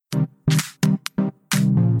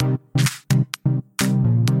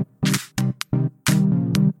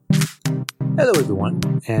Hello everyone,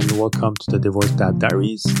 and welcome to the Divorce Dad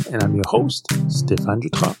Diaries, and I'm your host, Stéphane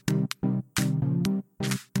Jutras.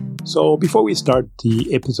 So before we start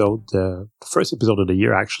the episode, the first episode of the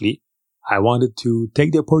year actually, I wanted to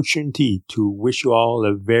take the opportunity to wish you all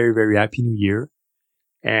a very, very happy new year.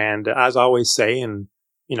 And as I always say, and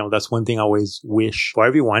that's one thing I always wish for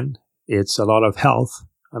everyone, it's a lot of health.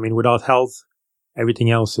 I mean, without health,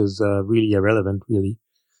 everything else is really irrelevant, really.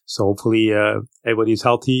 So hopefully everybody's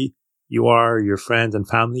healthy. You are, your friends and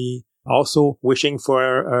family. Also wishing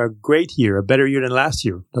for a great year, a better year than last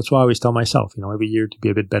year. That's what I always tell myself, every year to be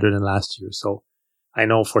a bit better than last year. So I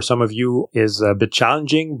know for some of you is a bit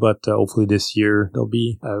challenging, but hopefully this year there'll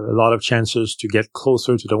be a lot of chances to get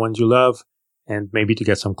closer to the ones you love and maybe to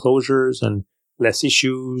get some closures and less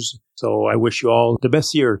issues. So I wish you all the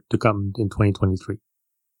best year to come in 2023.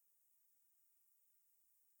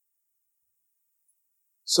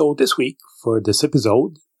 So this week for this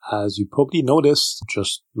episode, as you probably noticed,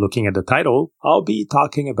 just looking at the title, I'll be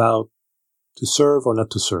talking about to serve or not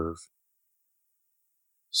to serve.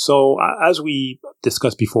 So as we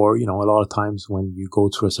discussed before, a lot of times when you go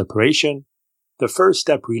through a separation, the first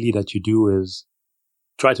step really that you do is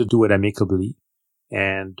try to do it amicably.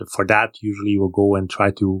 And for that, usually you'll go and try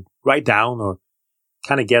to write down or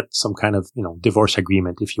kind of get some kind of, divorce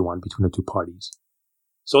agreement, if you want, between the two parties.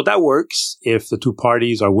 So that works if the two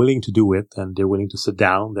parties are willing to do it and they're willing to sit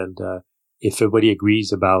down and if everybody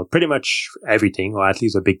agrees about pretty much everything, or at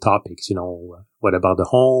least the big topics, what about the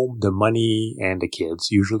home, the money, and the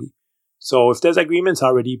kids usually. So if there's agreements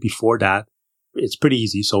already before that, it's pretty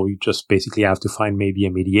easy. So you just basically have to find maybe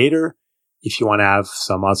a mediator if you want to have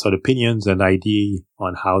some outside opinions and idea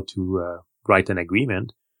on how to write an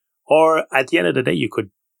agreement. Or at the end of the day, you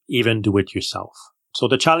could even do it yourself. So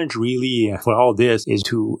the challenge really for all this is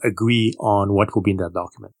to agree on what will be in that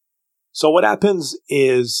document. So what happens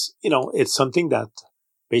is, it's something that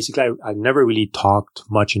basically I've never really talked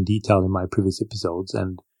much in detail in my previous episodes.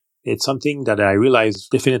 And it's something that I realize is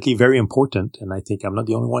definitely very important. And I think I'm not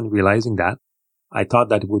the only one realizing that. I thought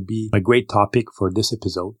that it would be a great topic for this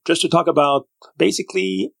episode, just to talk about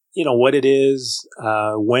basically, what it is,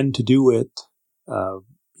 when to do it,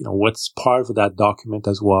 what's part of that document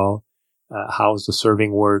as well. How the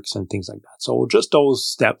serving works and things like that. So just those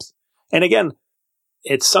steps. And again,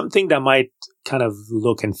 it's something that might kind of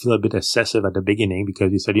look and feel a bit excessive at the beginning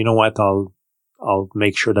because you said, you know what, I'll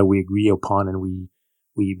make sure that we agree upon and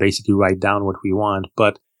we basically write down what we want.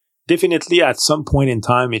 But definitely at some point in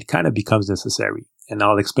time, it kind of becomes necessary. And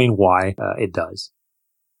I'll explain why it does.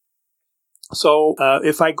 So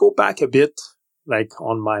if I go back a bit, like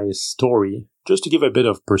on my story, just to give a bit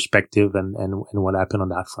of perspective and what happened on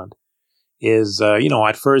that front. Is,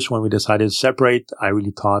 at first when we decided to separate, I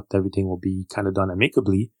really thought everything will be kind of done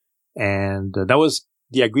amicably. And that was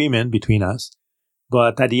the agreement between us.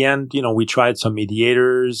 But at the end, we tried some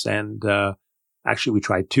mediators and actually we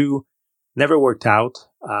tried two. Never worked out.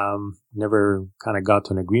 Never kind of got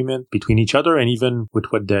to an agreement between each other and even with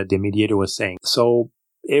what the mediator was saying. So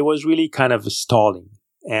it was really kind of stalling.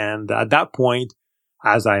 And at that point,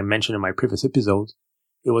 as I mentioned in my previous episodes,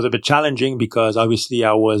 it was a bit challenging because obviously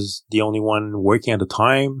I was the only one working at the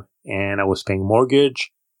time and I was paying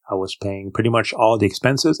mortgage. I was paying pretty much all the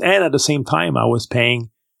expenses. And at the same time, I was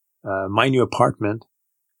paying my new apartment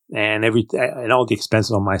and all the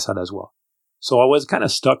expenses on my side as well. So I was kind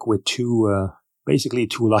of stuck with basically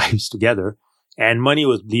two lives together and money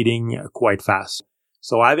was bleeding quite fast.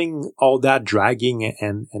 So having all that dragging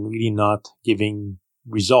and really not giving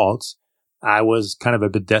results, I was kind of a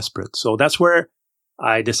bit desperate. So that's where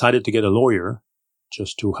I decided to get a lawyer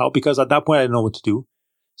just to help because at that point I didn't know what to do.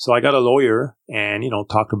 So I got a lawyer and,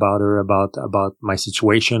 talked about her about my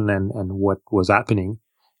situation and what was happening.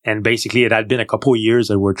 And basically it had been a couple of years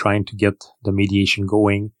that we're trying to get the mediation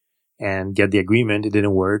going and get the agreement. It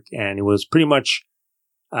didn't work. And it was pretty much,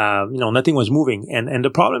 nothing was moving. And the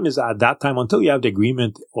problem is at that time, until you have the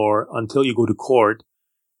agreement or until you go to court,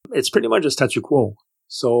 it's pretty much a statu quo.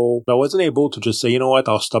 So I wasn't able to just say, you know what,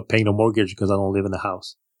 I'll stop paying the mortgage because I don't live in the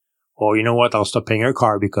house. Or you know what, I'll stop paying her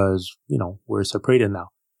car because, we're separated now.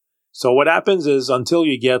 So what happens is until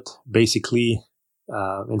you get basically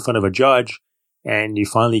in front of a judge and you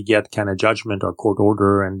finally get kind of judgment or court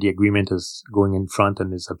order and the agreement is going in front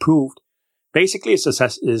and is approved, basically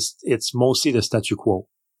it's mostly the statu quo.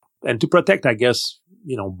 And to protect, I guess,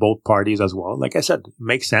 both parties as well. Like I said,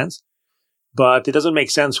 makes sense. But it doesn't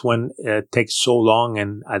make sense when it takes so long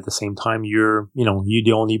and at the same time you're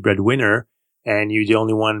the only breadwinner and you're the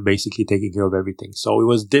only one basically taking care of everything. So it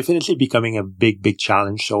was definitely becoming a big, big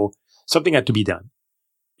challenge. So something had to be done.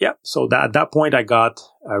 Yeah. So at that point, I got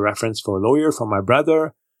a reference for a lawyer from my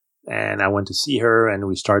brother. And I went to see her and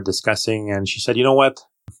we started discussing. And she said, you know what?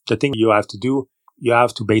 The thing you have to do, you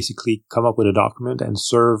have to basically come up with a document and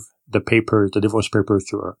serve the divorce papers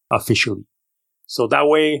to her officially. So that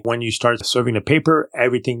way, when you start serving the paper,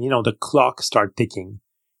 everything, the clock start ticking.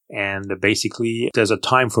 And basically, there's a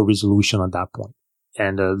time for resolution at that point.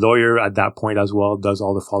 And the lawyer at that point as well does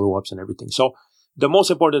all the follow-ups and everything. So the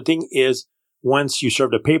most important thing is once you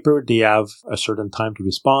serve the paper, they have a certain time to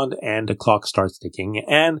respond and the clock starts ticking.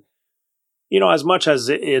 And, as much as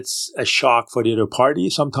it's a shock for the other party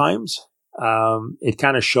sometimes, it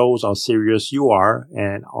kind of shows how serious you are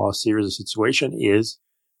and how serious the situation is.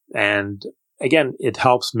 And again, it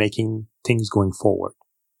helps making things going forward.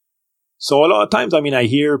 So a lot of times, I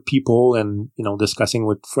hear people and, discussing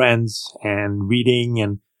with friends and reading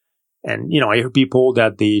and I hear people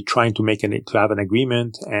that they trying to to have an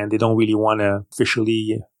agreement and they don't really want to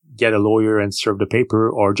officially get a lawyer and serve the paper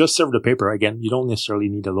or just serve the paper. Again, you don't necessarily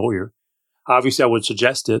need a lawyer. Obviously, I would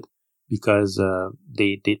suggest it because,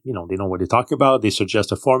 they know what they're talking about. They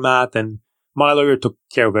suggest a format and my lawyer took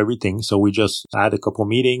care of everything. So we just had a couple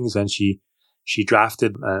meetings and she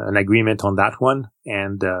drafted an agreement on that one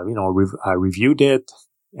and, I reviewed it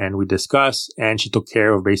and we discussed and she took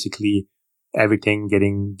care of basically everything,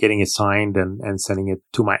 getting it signed and sending it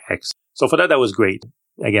to my ex. So for that was great.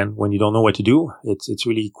 Again, when you don't know what to do, it's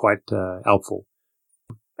really quite helpful.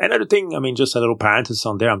 Another thing, just a little parenthesis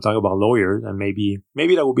on there. I'm talking about lawyers and maybe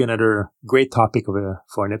that would be another great topic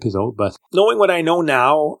for an episode. But knowing what I know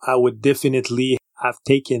now, I would definitely have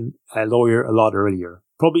taken a lawyer a lot earlier,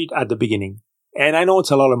 probably at the beginning. And I know it's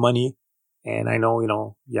a lot of money and I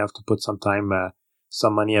know, you have to put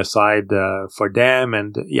some money aside for them.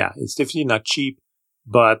 And yeah, it's definitely not cheap.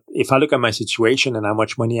 But if I look at my situation and how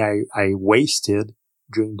much money I wasted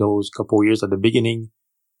during those couple of years at the beginning,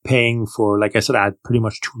 paying for, like I said, I had pretty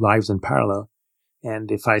much two lives in parallel.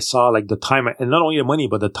 And if I saw like the time, and not only the money,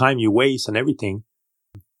 but the time you waste and everything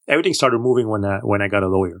started moving when I got a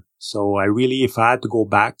lawyer. So if I had to go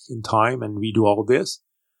back in time and redo all this,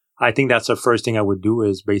 I think that's the first thing I would do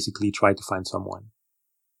is basically try to find someone.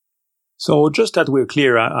 So just that we're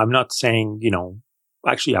clear, I'm not saying,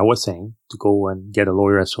 actually I was saying to go and get a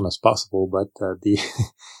lawyer as soon as possible, but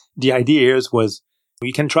the idea was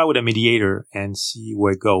you can try with a mediator and see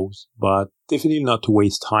where it goes, but definitely not to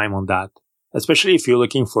waste time on that, especially if you're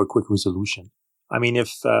looking for a quick resolution.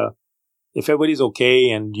 If everybody's okay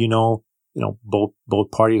and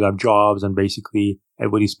both parties have jobs and basically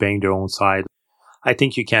everybody's paying their own side, I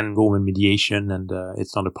think you can go in mediation and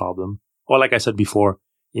it's not a problem. Or like I said before,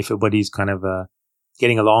 if everybody's kind of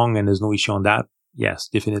getting along and there's no issue on that, yes,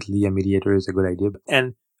 definitely a mediator is a good idea.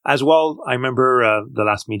 And as well, I remember the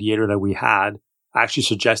last mediator that we had actually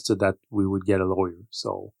suggested that we would get a lawyer.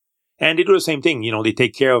 So, and they do the same thing. They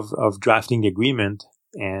take care of drafting the agreement.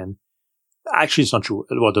 And actually, it's not true.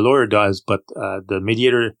 Well, the lawyer does, but the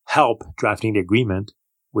mediator help drafting the agreement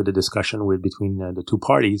with the discussion between the two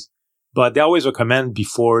parties. But they always recommend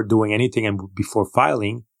before doing anything and before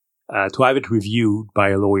filing to have it reviewed by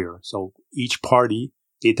a lawyer. So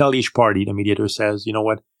they tell each party, the mediator says, you know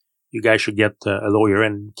what, you guys should get a lawyer,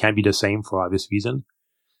 and can be the same for obvious reason.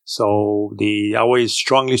 So they always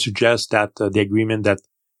strongly suggest that the agreement that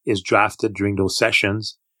is drafted during those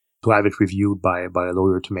sessions to have it reviewed by a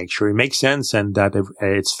lawyer to make sure it makes sense and that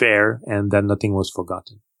it's fair and that nothing was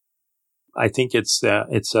forgotten. I think it's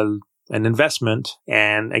an investment,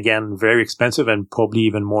 and again, very expensive and probably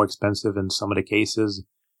even more expensive in some of the cases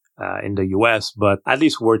in the US, but at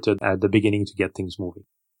least worth it at the beginning to get things moving.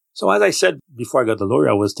 So as I said before I got the lawyer,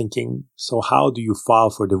 I was thinking, so how do you file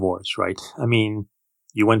for divorce, right?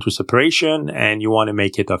 You went through separation and you want to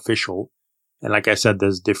make it official. And like I said,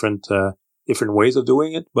 there's different ways of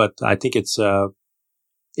doing it, but I think it's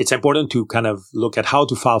important to kind of look at how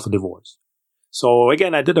to file for divorce. So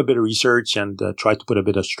again, I did a bit of research and tried to put a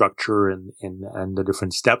bit of structure in the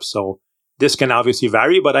different steps. So this can obviously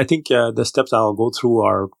vary, but I think the steps I'll go through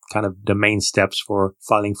are kind of the main steps for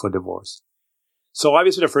filing for divorce. So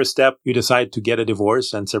obviously the first step, you decide to get a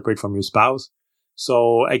divorce and separate from your spouse.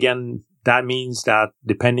 So again, that means that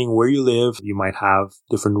depending where you live, you might have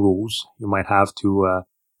different rules. You might have to,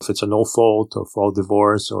 if it's a no fault or fault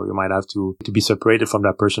divorce, or you might have to be separated from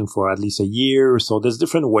that person for at least a year. So there's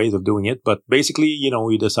different ways of doing it. But basically,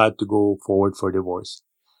 you decide to go forward for divorce.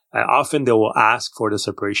 Often they will ask for the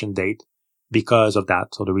separation date because of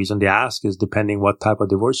that. So the reason they ask is depending what type of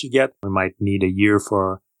divorce you get, you might need a year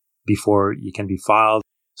before you can be filed.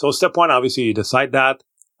 So step one, obviously you decide that.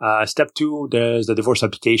 Step two, there's the divorce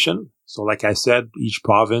application. So like I said, each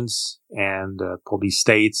province and probably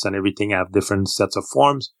states and everything have different sets of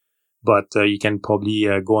forms, but you can probably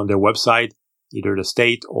go on their website either the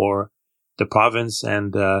state or the province,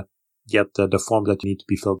 and get the forms that need to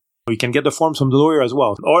be filled. You can get the forms from the lawyer as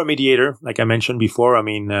well, or a mediator, like I mentioned before. I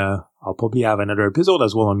mean, I'll probably have another episode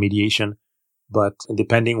as well on mediation, but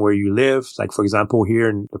depending where you live, like for example, here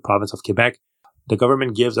in the province of Quebec, the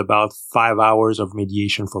government gives about 5 hours of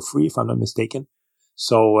mediation for free, if I'm not mistaken.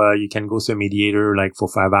 So you can go to a mediator like for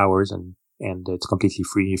 5 hours, and it's completely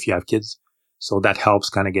free if you have kids. So that helps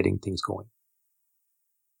kind of getting things going.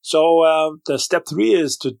 So the step 3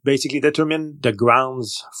 is to basically determine the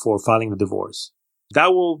grounds for filing the divorce.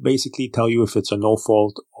 That will basically tell you if it's a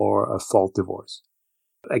no-fault or a fault divorce.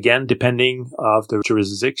 Again, depending of the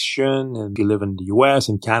jurisdiction, and if you live in the US,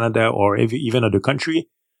 in Canada, or even other country,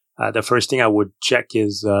 the first thing I would check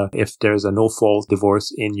is if there's a no-fault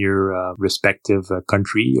divorce in your respective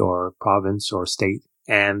country or province or state.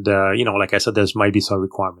 And, like I said, there might be some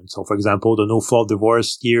requirements. So, for example, the no-fault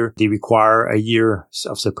divorce here, they require a year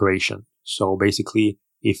of separation. So basically,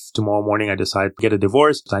 if tomorrow morning I decide to get a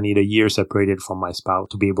divorce, I need a year separated from my spouse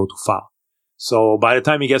to be able to file. So by the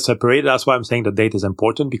time you get separated, that's why I'm saying the date is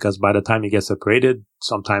important, because by the time you get separated,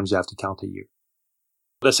 sometimes you have to count a year.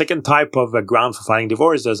 The second type of ground for filing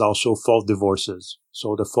divorce is also fault divorces.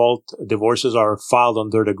 So the fault divorces are filed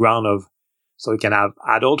under the ground of, so you can have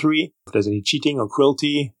adultery, if there's any cheating or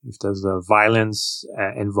cruelty, if there's violence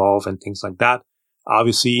involved and things like that.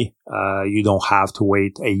 Obviously, you don't have to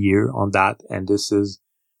wait a year on that. And this is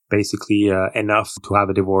basically enough to have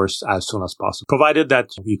a divorce as soon as possible, provided that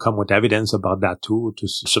you come with evidence about that too to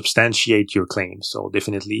substantiate your claim. So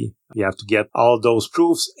definitely you have to get all those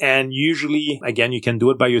proofs. And usually, again, you can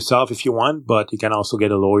do it by yourself if you want, but you can also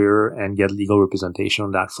get a lawyer and get legal representation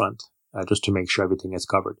on that front, just to make sure everything is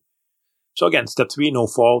covered. So again, step 3, no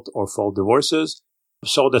fault or fault divorces.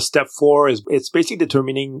 So the step 4 is, it's basically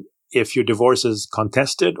determining if your divorce is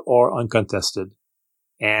contested or uncontested.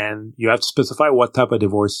 And you have to specify what type of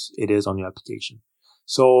divorce it is on your application.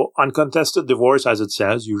 So uncontested divorce, as it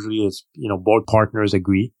says, usually is, both partners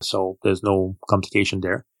agree. So there's no complication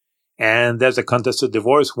there. And there's a contested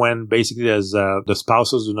divorce when basically there's, the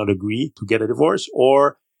spouses do not agree to get a divorce,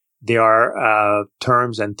 or there are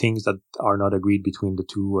terms and things that are not agreed between the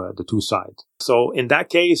two sides. So in that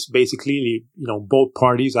case, basically, both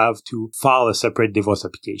parties have to file a separate divorce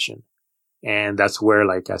application. And that's where,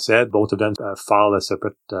 like I said, both of them file a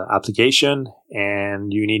separate application,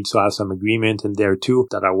 and you need to have some agreement in there too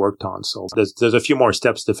that are worked on. So there's a few more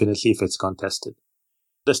steps definitely if it's contested.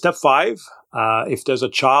 The step 5, if there's a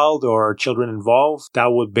child or children involved,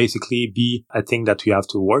 that would basically be a thing that you have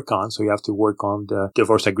to work on. So you have to work on the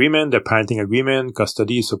divorce agreement, the parenting agreement,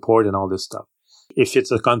 custody, support, and all this stuff. If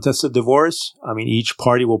it's a contested divorce, each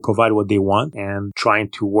party will provide what they want and trying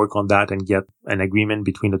to work on that and get an agreement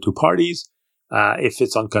between the two parties. If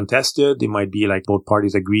it's uncontested, it might be like both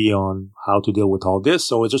parties agree on how to deal with all this.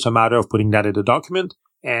 So it's just a matter of putting that in the document.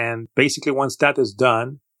 And basically, once that is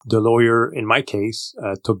done, the lawyer, in my case,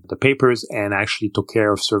 took the papers and actually took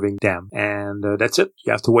care of serving them. And that's it.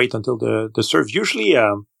 You have to wait until the serve. Usually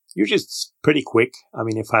it's pretty quick.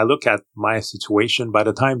 If I look at my situation, by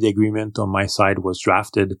the time the agreement on my side was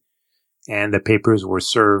drafted and the papers were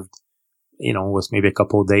served, it was maybe a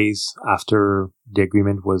couple of days after the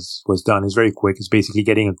agreement was done. It's very quick. It's basically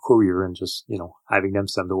getting a courier and just, having them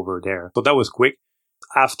send over there. So that was quick.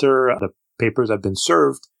 After the papers have been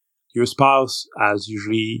served, your spouse has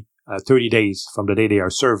usually 30 days from the day they are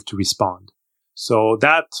served to respond. So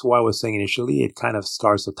that's what I was saying initially. It kind of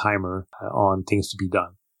starts a timer on things to be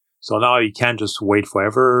done. So now you can't just wait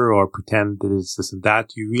forever or pretend that it's this and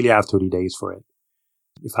that. You really have 30 days for it.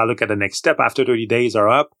 If I look at the next step, after 30 days are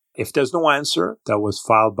up, if there's no answer that was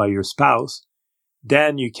filed by your spouse,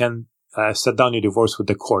 then you can set down your divorce with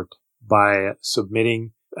the court by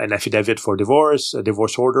submitting an affidavit for divorce, a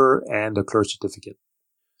divorce order, and a clerk certificate.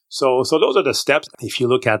 So those are the steps. If you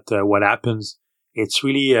look at what happens, it's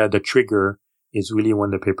really the trigger is really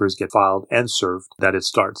when the papers get filed and served that it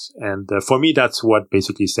starts. And for me, that's what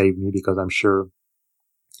basically saved me, because I'm sure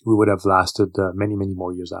we would have lasted many, many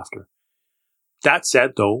more years after. That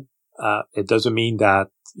said, though, it doesn't mean that,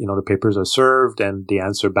 the papers are served and the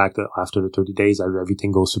answer back after the 30 days,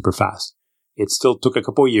 everything goes super fast. It still took a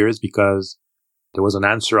couple of years because there was an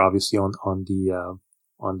answer, obviously, on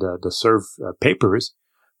the served papers,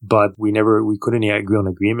 but we couldn't agree on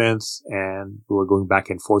agreements, and we were going back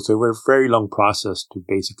and forth. So it was a very long process to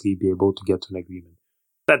basically be able to get to an agreement.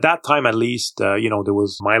 At that time, at least, there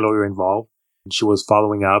was my lawyer involved, and she was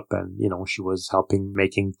following up, and, she was helping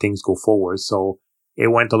making things go forward. So it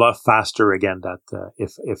went a lot faster again that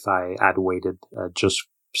if I had waited, just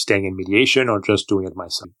staying in mediation or just doing it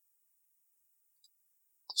myself.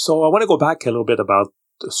 So I want to go back a little bit about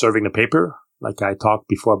serving the paper. Like I talked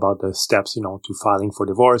before about the steps, to filing for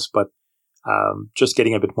divorce, but just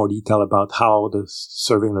getting a bit more detail about how the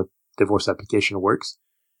serving the divorce application works.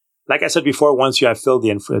 Like I said before, once you have filled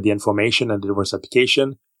the information and the divorce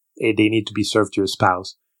application, they need to be served to your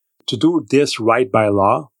spouse. To do this right by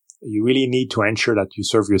law, you really need to ensure that you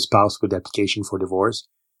serve your spouse with the application for divorce,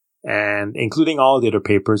 and including all the other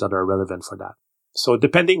papers that are relevant for that. So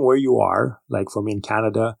depending where you are, like for me in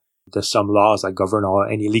Canada, there's some laws that govern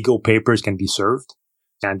any legal papers can be served,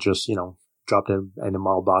 and just, drop them in the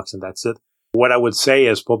mailbox and that's it. What I would say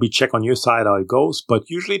is probably check on your side how it goes, but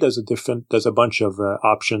usually there's a bunch of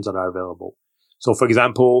options that are available. So for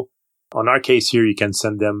example, on our case here, you can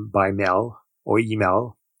send them by mail or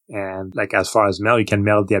email. And like as far as mail, you can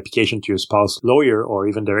mail the application to your spouse lawyer or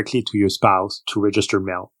even directly to your spouse to registered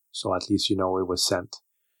mail. So at least you know it was sent.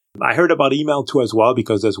 I heard about email too as well,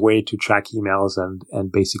 because there's a way to track emails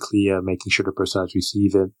and basically making sure the person has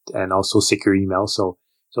received it, and also secure email. So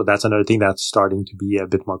that's another thing that's starting to be a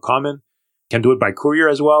bit more common. Can do it by courier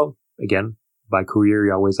as well. Again, by courier,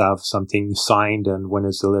 you always have something signed and when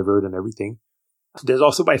it's delivered and everything. There's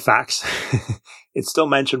also by fax. It's still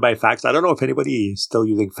mentioned by fax. I don't know if anybody is still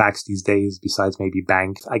using fax these days besides maybe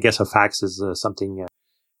bank. I guess a fax is something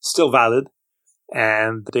still valid.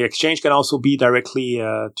 And the exchange can also be directly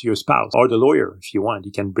to your spouse or the lawyer if you want.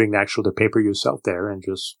 You can bring the paper yourself there and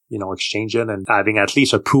just, exchange it, and having at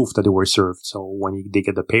least a proof that they were served. So when they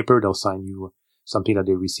get the paper, they'll sign you something that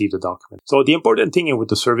they received the document. So the important thing with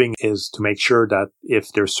the serving is to make sure that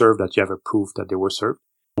if they're served, that you have a proof that they were served.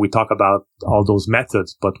 We talk about all those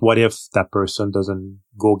methods, but what if that person doesn't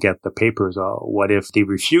go get the papers? Or what if they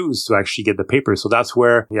refuse to actually get the papers? So that's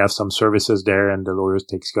where you have some services there, and the lawyers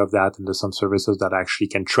takes care of that. And there's some services that actually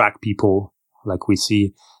can track people. Like we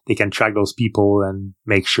see, they can track those people and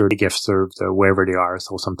make sure they get served wherever they are.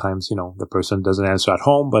 So sometimes, the person doesn't answer at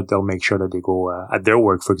home, but they'll make sure that they go at their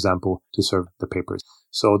work, for example, to serve the papers.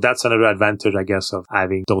 So that's another advantage, I guess, of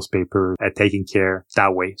having those papers taken care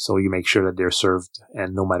that way. So you make sure that they're served,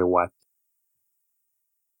 and no matter what.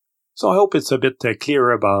 So I hope it's a bit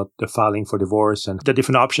clearer about the filing for divorce and the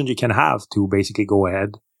different options you can have to basically go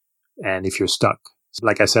ahead. And if you're stuck,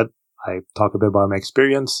 like I said, I talk a bit about my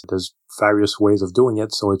experience. There's various ways of doing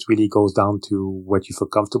it. So it really goes down to what you feel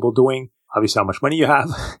comfortable doing. Obviously, how much money you have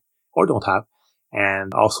or don't have.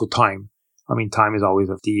 And also time. I mean, time is always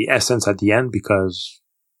of the essence at the end, because,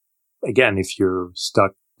 again, if you're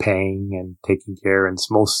stuck paying and taking care, and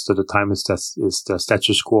most of the time is the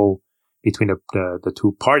status quo between the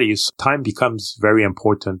two parties, time becomes very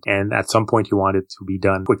important. And at some point, you want it to be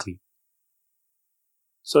done quickly.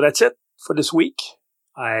 So that's it for this week.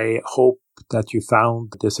 I hope that you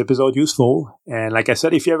found this episode useful. And like I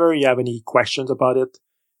said, if you have any questions about it,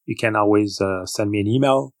 you can always send me an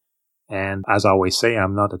email. And as I always say,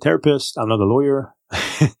 I'm not a therapist, I'm not a lawyer,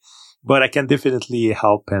 but I can definitely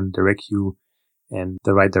help and direct you in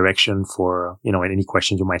the right direction for, any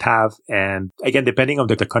questions you might have. And again, depending on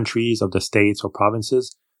the countries, of the states or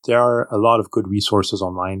provinces, there are a lot of good resources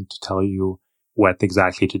online to tell you what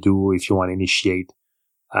exactly to do if you want to initiate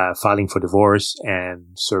filing for divorce and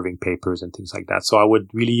serving papers and things like that. So I would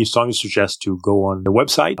really strongly suggest to go on the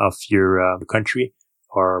website of your country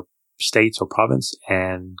or states or province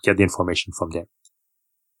and get the information from there.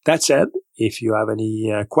 That said, if you have any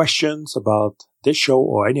questions about this show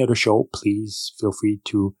or any other show, please feel free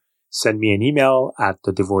to send me an email at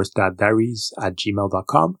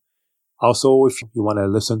thedivorce.diaries@gmail.com. Also, if you want to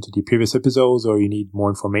listen to the previous episodes or you need more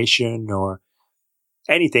information or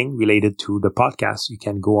anything related to the podcast, you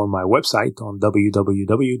can go on my website on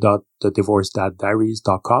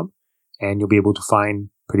www.thedivorce.diaries.com, and you'll be able to find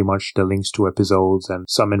pretty much the links to episodes and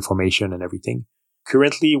some information and everything.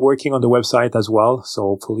 Currently working on the website as well, so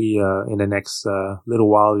hopefully in the next little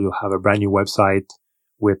while you'll have a brand new website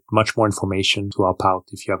with much more information to help out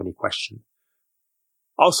if you have any question.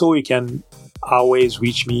 Also, you can always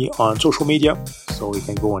reach me on social media. So you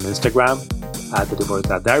can go on Instagram at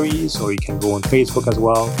thedivorce.diaries, or you can go on Facebook as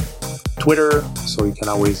well, Twitter. So you can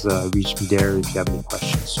always reach me there if you have any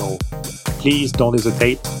questions. So please don't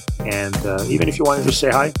hesitate. And even if you want to just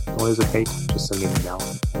say hi, don't hesitate. Just send me an email.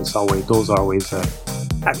 Those are always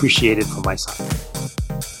appreciated from my side.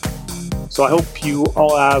 So I hope you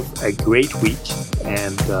all have a great week,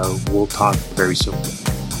 and we'll talk very soon.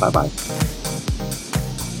 Bye-bye.